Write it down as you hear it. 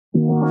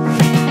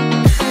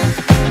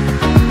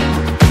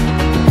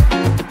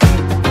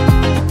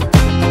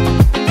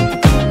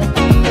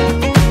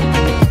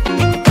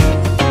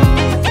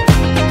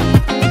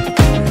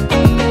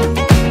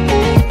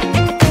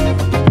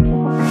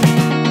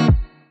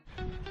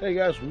Hey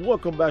guys,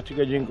 welcome back to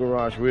Gajin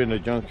Garage. We're in the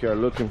junkyard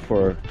looking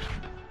for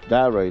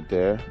that right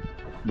there,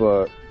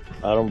 but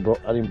I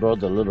didn't build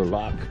the little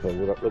lock. But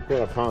look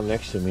what I found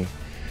next to me,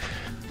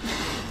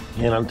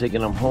 and I'm taking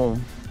them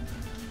home.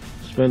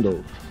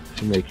 Spindles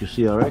to make your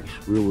CRX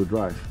rear-wheel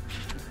drive.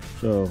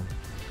 So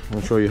I'm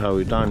gonna show you how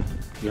we done.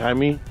 Behind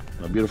me,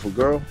 my beautiful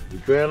girl,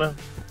 Adriana.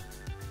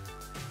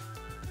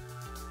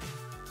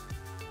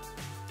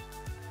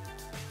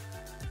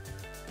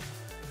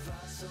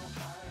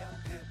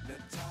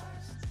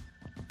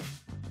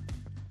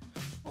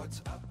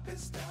 What's up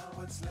is down,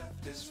 what's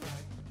left is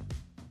right.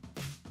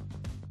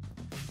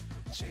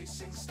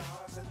 Chasing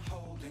stars and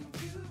holding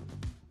you.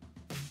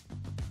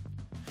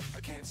 I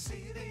can't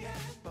see the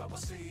end, but we'll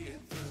see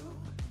it through.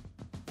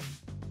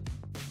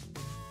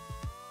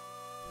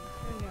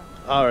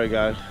 Alright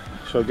guys,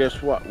 so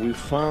guess what? We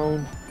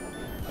found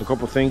a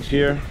couple things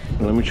here.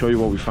 Let me show you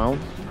what we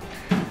found.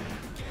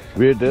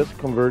 Rear disc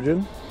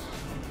conversion.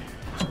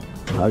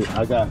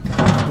 I got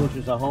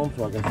switches at home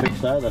so I can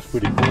fix that. That's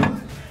pretty cool.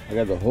 I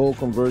got the whole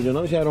conversion.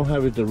 Obviously I don't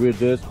have it the rear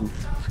disc.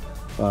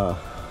 I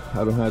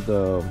don't have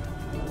the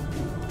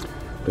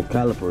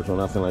calipers or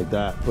nothing like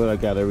that, but I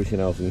got everything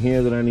else in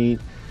here that I need,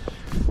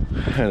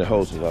 and the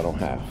hoses I don't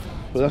have,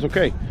 but that's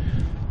okay.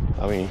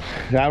 I mean,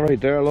 that right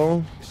there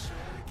alone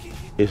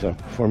is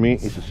for me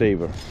it's a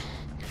saver.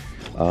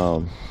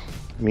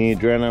 Me and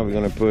Adriana, we're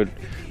gonna put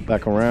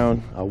back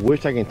around. I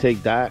wish I can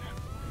take that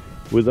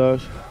with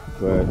us,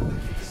 but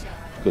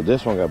because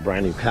this one got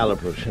brand new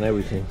calipers and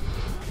everything,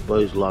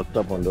 but it's locked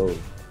up on those.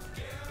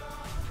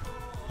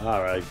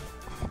 All right,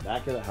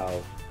 back at the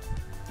house,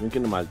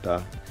 drinking the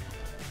Malta.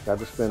 Got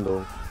the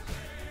spindle.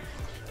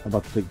 I'm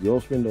about to take the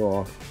old spindle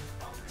off.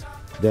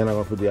 Then I'm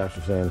gonna put the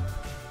axles in,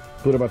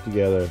 put it back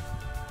together.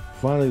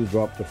 Finally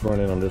drop the front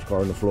end on this car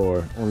on the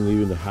floor, only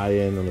leaving the high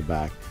end on the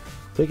back.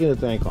 Taking the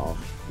tank off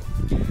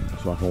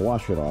so I can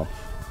wash it off,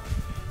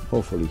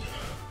 hopefully.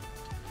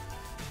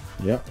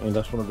 Yep, and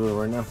that's what I'm doing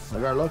right now.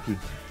 I got lucky.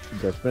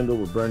 That spindle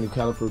with brand new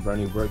calipers,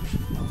 brand new brakes,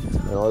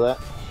 and all that.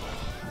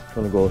 I'm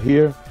gonna go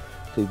here,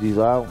 take these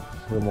out,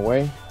 put them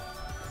away,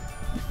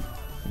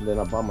 and then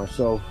I bought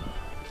myself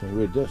some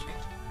rear disc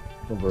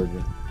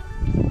conversion.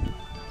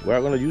 Where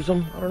I'm gonna use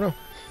them, I don't know.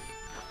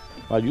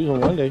 I'll use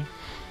them one day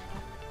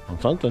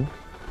on something.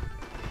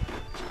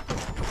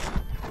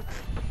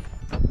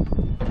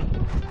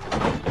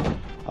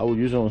 I will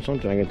use them on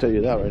something, I can tell you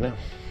that right now.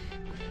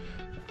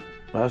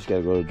 I just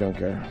gotta go to the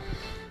junkyard.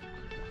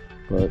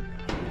 But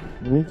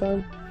in the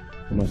meantime,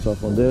 put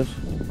myself on this.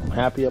 I'm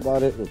happy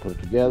about it. We'll put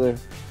it together.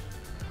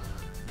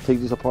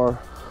 Take this apart,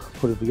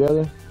 put it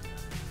together.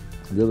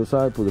 The other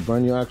side, put the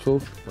brand new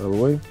axles out of the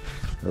way.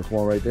 There's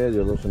one right there,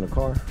 the other's in the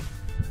car.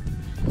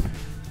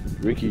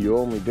 Ricky, you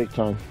owe me big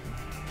time.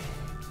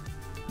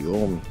 You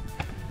owe me.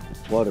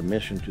 What a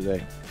mission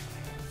today.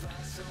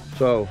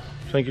 So,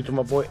 thank you to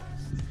my boy,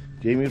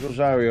 Jamie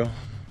Rosario.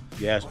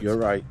 Yes, you're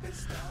right.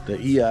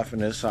 The EF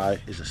and SI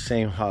is the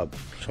same hub.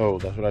 So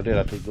that's what I did.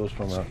 I took those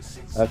from a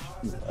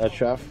S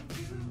shaft.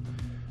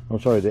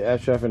 I'm sorry, the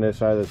S shaft and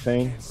SI are the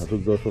same. I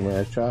took those from an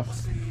S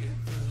shaft.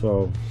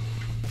 So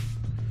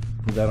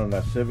put that on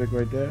that Civic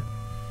right there.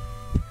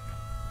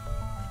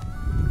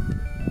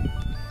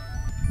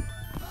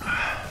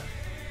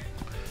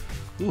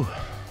 Whew.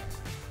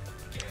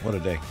 What a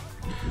day.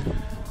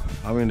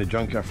 I'm in the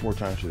junkyard 4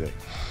 times today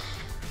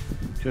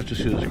just to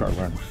see this car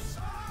run.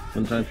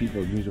 Sometimes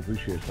people need to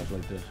appreciate stuff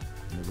like this.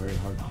 And they're very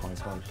hard to find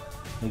cars.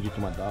 Thank you to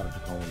my daughter for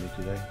calling me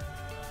today.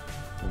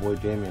 My boy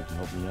Damien to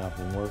help me out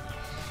from work.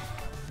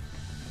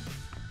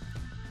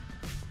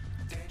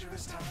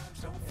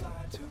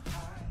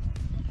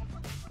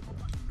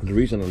 The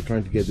reason I'm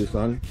trying to get this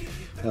done,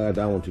 I got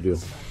that one to do.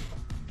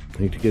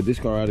 I need to get this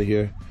car out of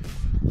here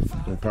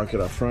and park it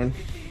out front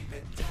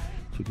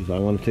because I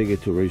want to take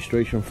it to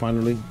registration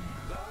finally.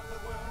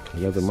 I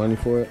got the money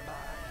for it.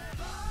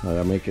 I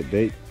gotta make a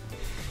date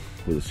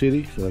with the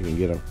city so I can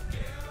get it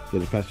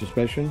past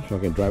inspection so I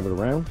can drive it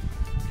around.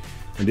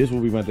 And this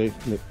will be my day,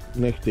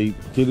 next day,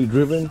 city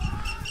driven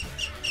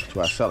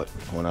till I sell it.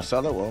 When I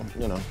sell it, well,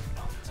 you know,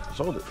 I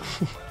sold it.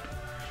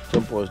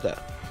 Simple as that.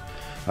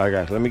 All right,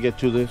 guys, let me get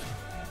to this.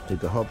 Take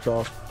the hubs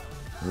off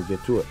and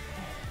get to it.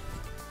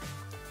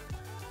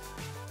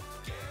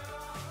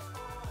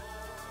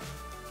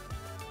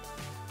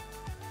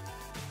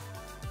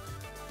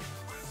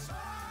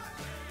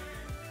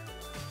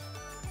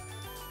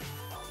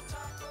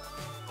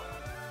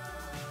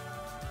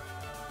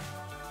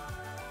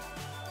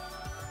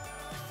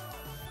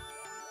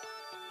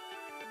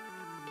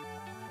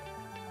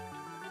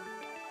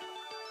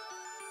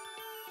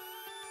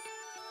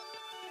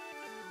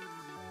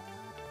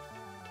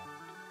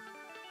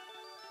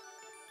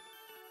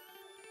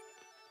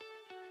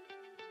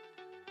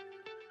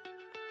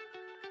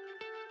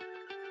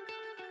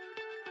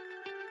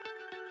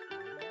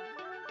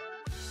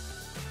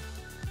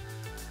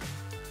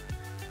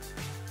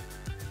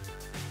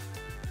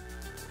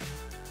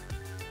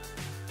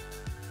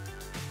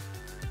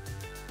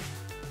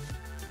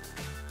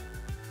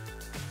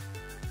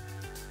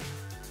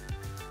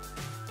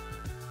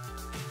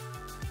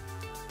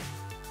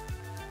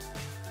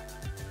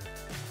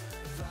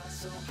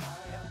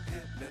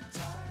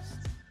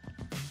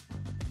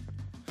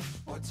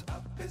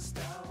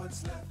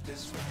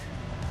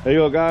 There you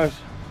go, guys.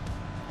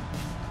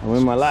 I'm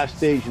in my last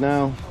stage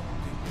now.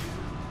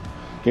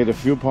 Get the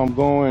fuel pump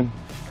going,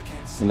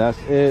 and that's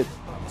it.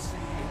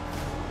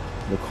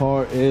 The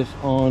car is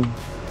on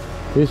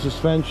his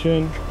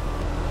suspension.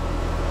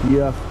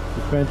 EF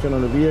suspension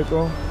on the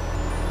vehicle.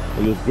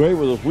 It looks great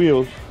with those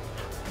wheels.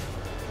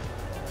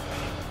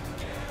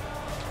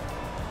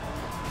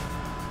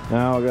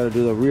 Now I gotta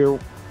do the rear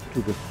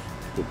to the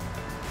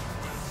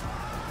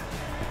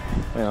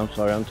man, I'm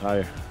sorry, I'm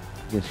tired.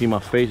 You can see my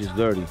face is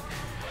dirty.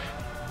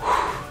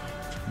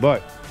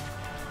 But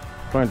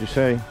trying to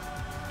say,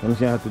 the only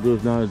thing I have to do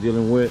is now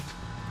dealing with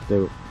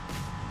the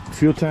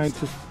fuel tank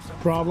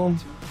problem.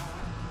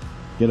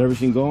 Get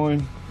everything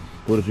going,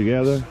 put it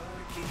together,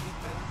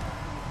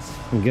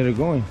 and get it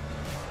going.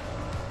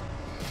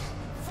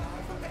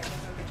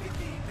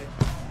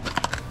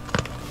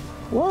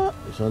 What?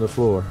 It's on the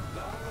floor.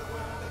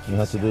 You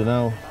have to do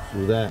now,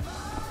 do that.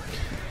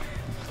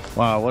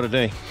 Wow, what a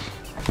day.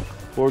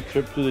 4th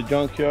trip to the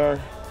junkyard.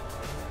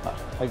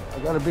 I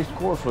got a big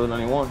score for the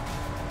 91.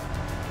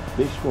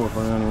 Big score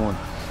for the 91.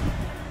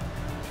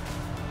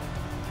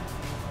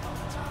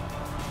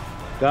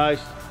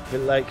 Guys,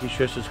 hit like, hit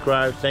share,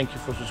 subscribe. Thank you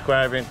for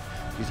subscribing.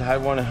 If you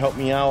want to help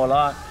me out a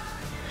lot,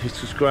 hit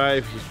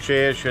subscribe,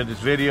 hit share this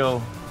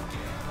video.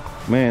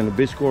 Man, a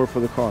big score for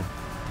the car.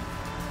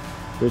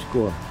 Big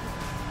score.